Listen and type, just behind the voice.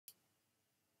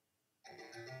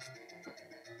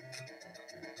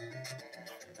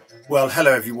Well,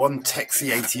 hello everyone,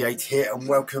 Texie88 here, and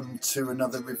welcome to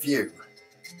another review.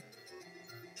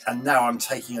 And now I'm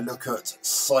taking a look at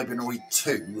Cybernoid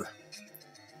 2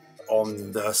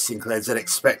 on the Sinclair ZX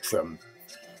Spectrum.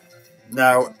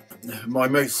 Now, my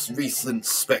most recent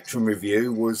Spectrum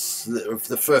review was of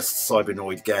the first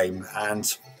Cybernoid game,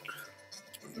 and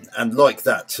like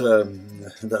that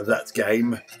that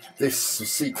game, this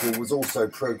sequel was also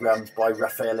programmed by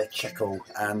Raffaele Cecco.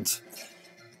 And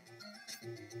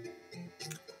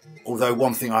although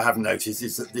one thing I have noticed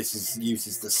is that this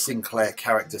uses the Sinclair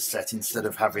character set instead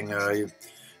of having a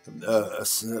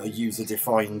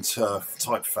user-defined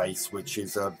typeface, which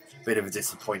is a bit of a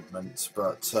disappointment.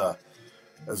 But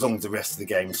as long as the rest of the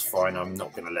game's fine, I'm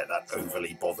not going to let that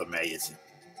overly bother me.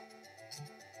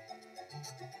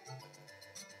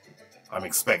 I'm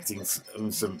expecting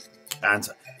some, and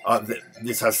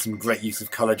this has some great use of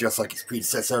colour, just like its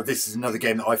predecessor. This is another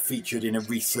game that I featured in a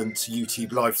recent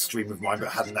YouTube live stream of mine, but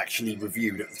hadn't actually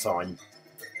reviewed at the time.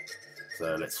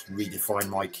 So let's redefine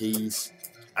my keys.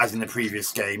 As in the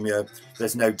previous game,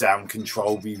 there's no down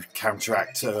control. We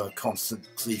counteract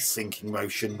constantly sinking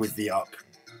motion with the up.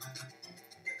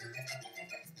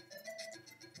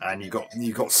 And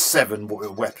you got 7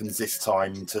 weapons this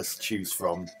time to choose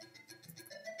from.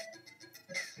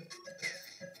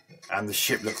 And the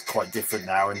ship looks quite different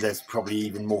now, and there's probably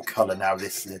even more colour now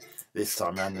this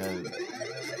time. And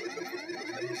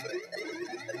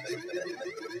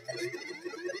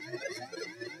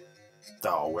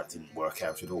oh, that didn't work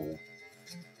out at all.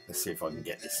 Let's see if I can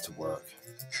get this to work.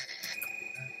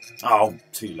 Oh,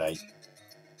 too late.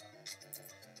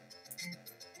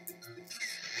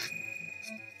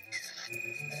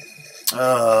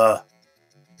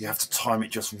 You have to time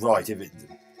it just right. If it,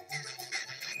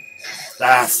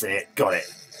 that's it, got it.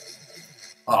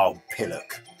 Oh,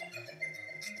 pillock.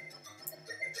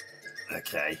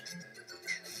 Okay.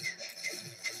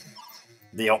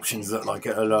 The options look like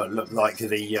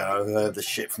the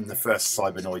ship from the first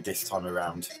Cybernoid this time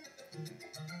around.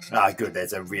 Ah, good.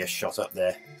 There's a rear shot up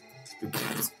there.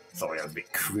 Sorry, I was a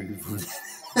bit crude.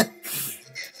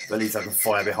 But at least I can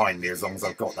fire behind me as long as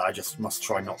I've got that. I just must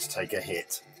try not to take a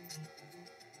hit.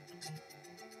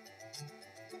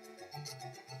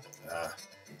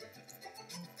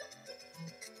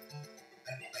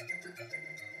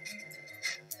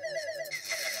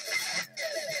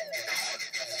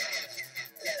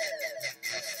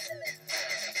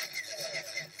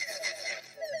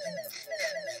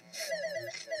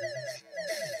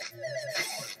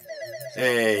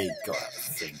 Hey, got that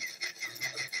thing.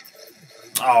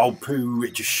 Oh, poo,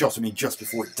 it just shot at me just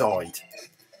before it died.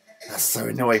 That's so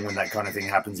annoying when that kind of thing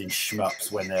happens in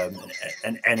shmups, when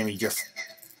an enemy just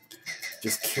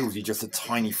kills you just a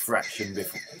tiny fraction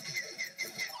before.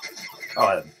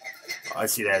 Oh, I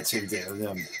see there too.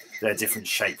 There are different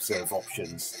shapes of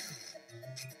options.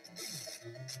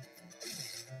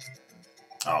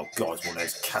 Oh god, it's one of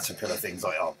those caterpillar things.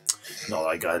 Like, oh, not that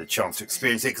I got a chance to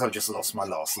experience it because I've just lost my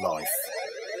last life.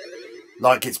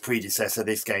 Like its predecessor,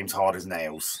 this game's hard as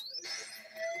nails,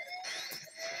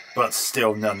 but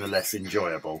still nonetheless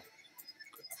enjoyable.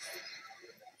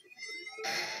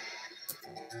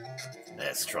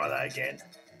 Let's try that again.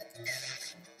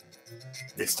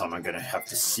 This time I'm going to have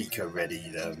the seeker ready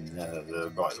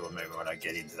the right moment when I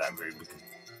get into that room.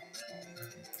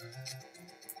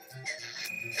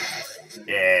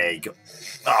 Yeah, you got.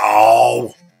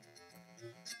 Oh!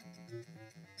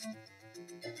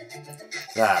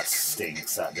 That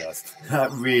stinks, that does.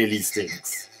 That really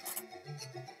stinks.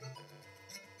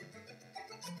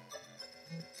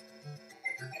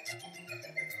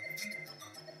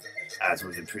 As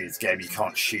with the previous game, you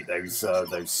can't shoot those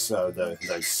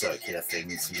circular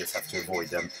things. You just have to avoid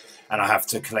them. And I have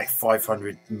to collect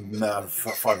 500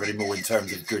 more in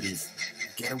terms of goodies.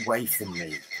 Get away from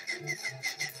me!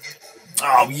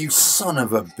 Oh, you son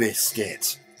of a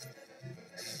biscuit!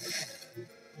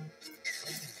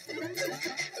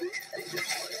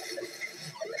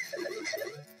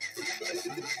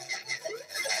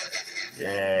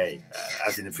 Yay!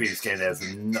 As in the previous game, there's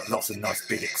lots of nice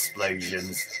big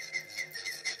explosions.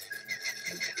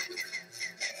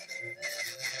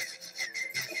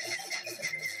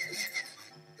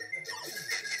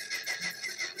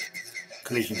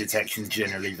 Collision detection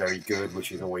generally very good,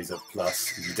 which is always a plus,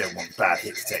 because you don't want bad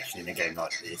hit detection in a game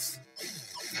like this.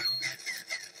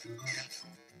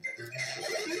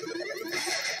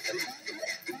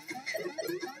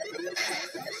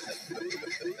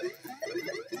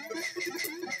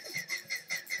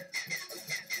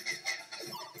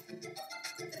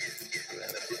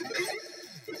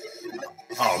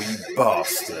 Oh, you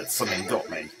bastard. Something got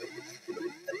me.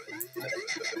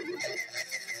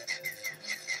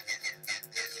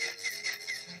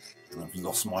 I've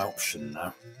lost my option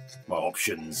now. My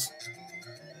options.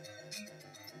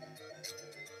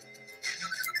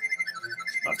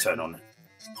 I've turned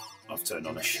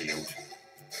on a shield.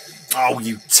 Oh,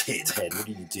 you tit head! What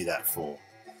did you do that for?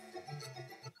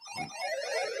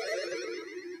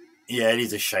 Yeah, it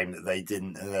is a shame that they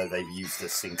didn't. They've used the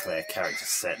Sinclair character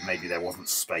set. Maybe there wasn't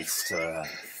space to.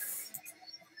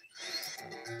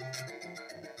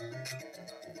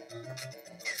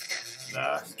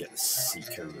 Get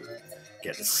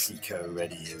the Seeker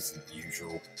ready as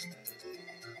usual.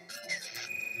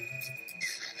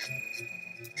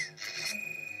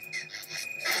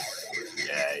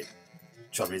 Yeah,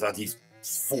 trouble is, these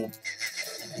 4.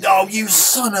 Oh, you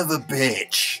son of a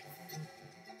bitch!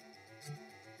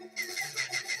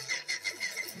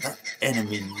 That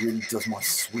enemy really does my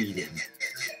Sweden.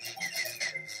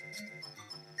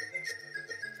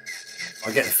 I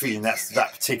get the feeling that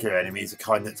particular enemy is the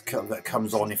kind that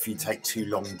comes on if you take too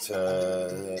long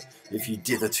if you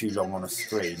dither too long on a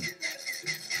screen.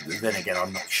 Then again,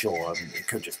 I'm not sure. It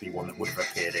could just be one that would have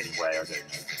appeared anyway. I don't know.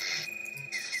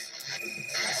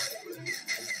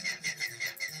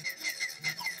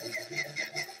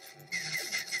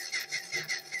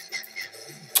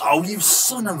 Oh, you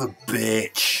son of a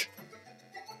bitch!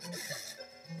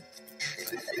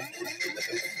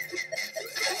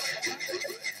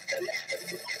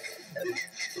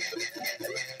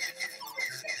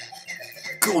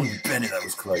 Go on, Bennett, that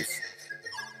was close.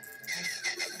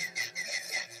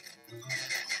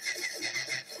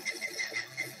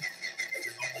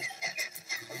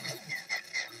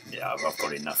 Yeah, I've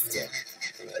got enough to...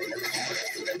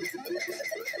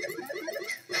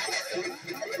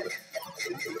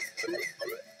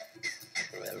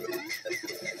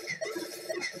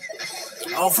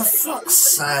 Oh, for fuck's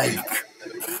sake!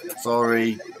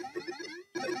 Sorry.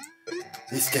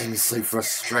 This game is so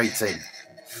frustrating.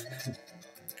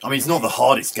 I mean, it's not the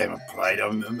hardest game I've played,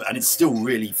 and it's still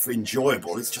really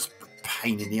enjoyable. It's just a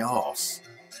pain in the arse.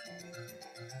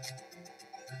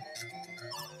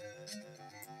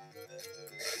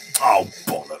 Oh,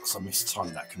 bollocks. I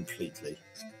mistimed that completely.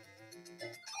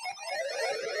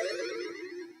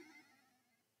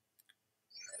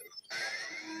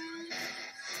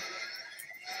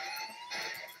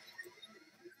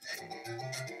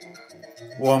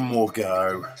 One more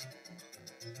go.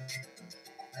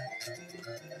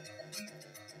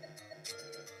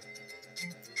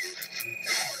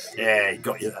 Yeah,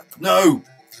 got you that. No!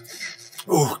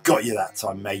 Oh, got you that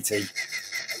time, matey.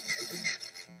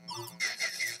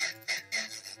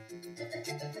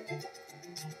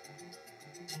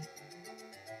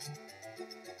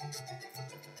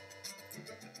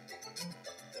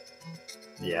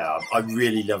 Yeah, I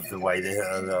really love the way that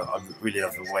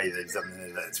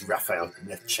Raffaele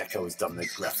Cecco has done the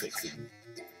graphics. And,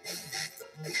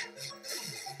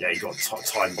 yeah, you got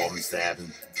time bombs there.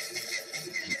 And,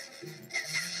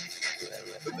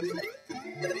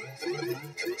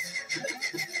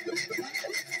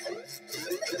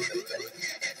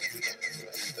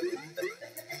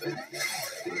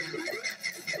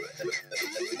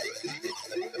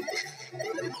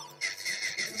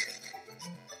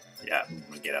 yeah, I'm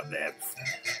gonna get up there.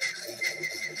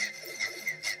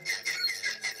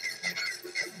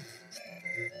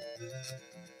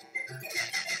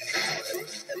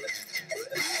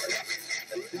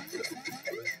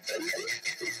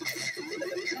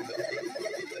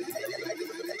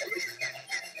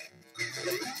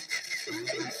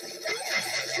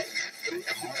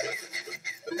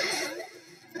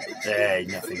 Hey,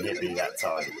 nothing hit me that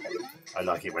time. I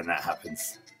like it when that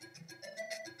happens.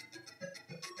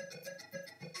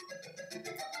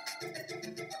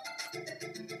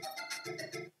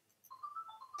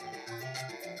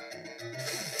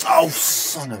 Oh,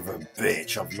 son of a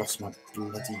bitch! I've lost my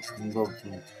bloody...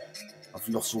 I've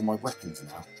lost all my weapons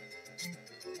now.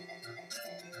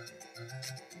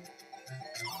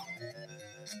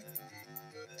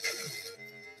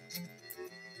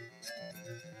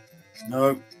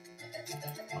 No.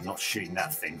 I'm not shooting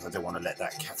that thing because I don't want to let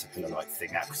that caterpillar-like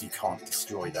thing out because you can't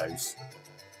destroy those.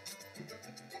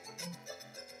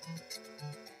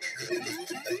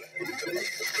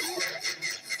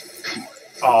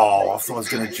 Oh, I thought I was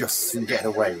going to just get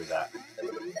away with that.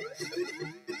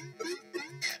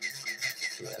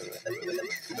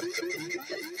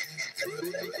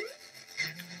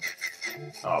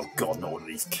 Oh god, not one of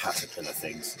these caterpillar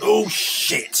things. Oh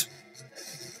shit!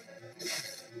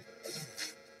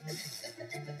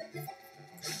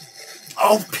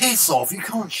 Oh, piss off! You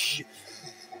can't shoot.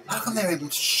 How come they're able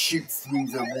to shoot through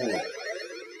the wall?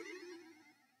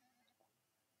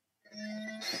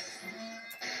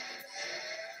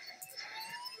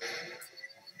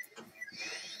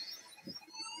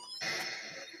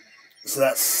 So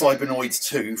that's Cybernoid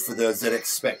 2 for the ZX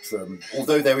Spectrum.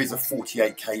 Although there is a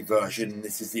 48K version,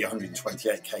 this is the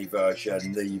 128K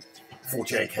version. The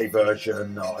 48K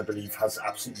version, I believe, has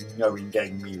absolutely no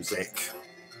in-game music.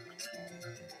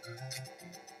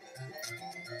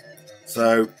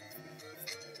 So,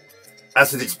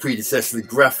 as with its predecessor, the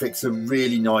graphics are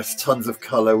really nice, tons of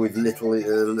colour with little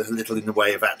in the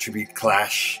way of attribute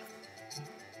clash.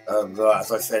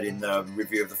 As I said in the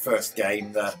review of the first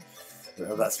game,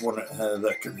 that's one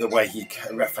the way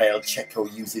Raffaele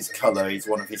Cecco uses colour is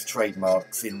one of his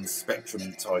trademarks in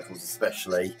Spectrum titles,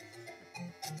 especially.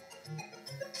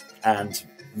 And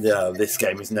this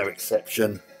game is no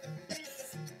exception.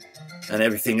 And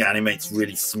everything animates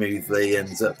really smoothly, and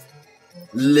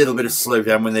little bit of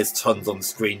slowdown when there's tons on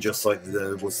screen, just like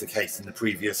was the case in the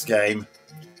previous game.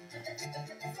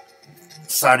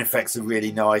 Sound effects are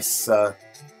really nice.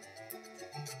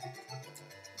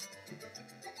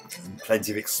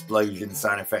 Plenty of explosion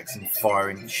sound effects and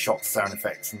firing shot sound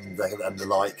effects and the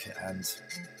like. And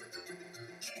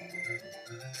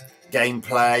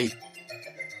gameplay,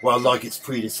 well, like its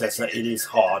predecessor, it is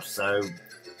hard. So.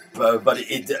 But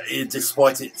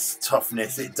despite its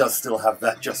toughness, it does still have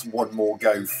that just one more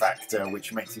go factor,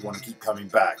 which makes you want to keep coming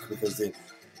back, because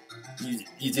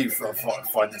you do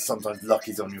find that sometimes luck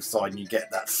is on your side and you get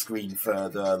that screen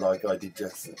further, like I did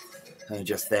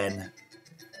just then.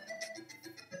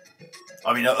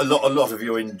 I mean, a lot of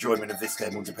your enjoyment of this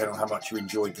game will depend on how much you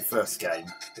enjoyed the first game.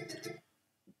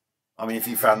 I mean, if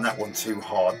you found that one too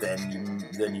hard,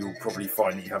 then you'll probably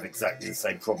find that you have exactly the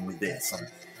same problem with this.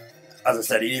 As I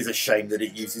said, it is a shame that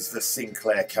it uses the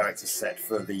Sinclair character set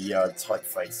for the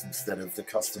typeface instead of the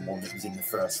custom one that was in the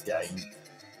first game.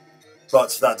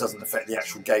 But that doesn't affect the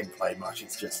actual gameplay much.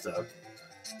 It's just a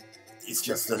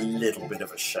little bit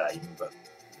of a shame. But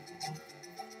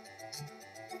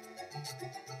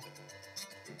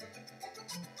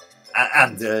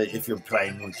and if you're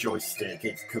playing with joystick,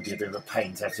 it could be a bit of a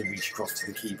pain to have to reach across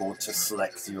to the keyboard to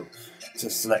select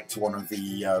one of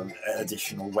the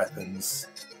additional weapons.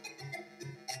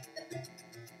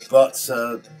 But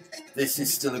this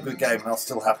is still a good game, and I'll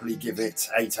still happily give it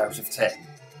 8 out of 10.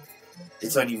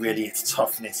 It's only really its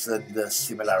toughness and the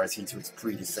similarity to its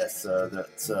predecessor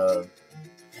that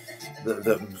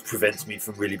prevents me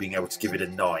from really being able to give it a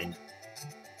 9.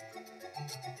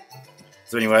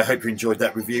 So anyway, I hope you enjoyed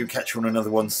that review. Catch you on another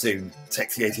one soon.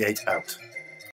 Texie88 out.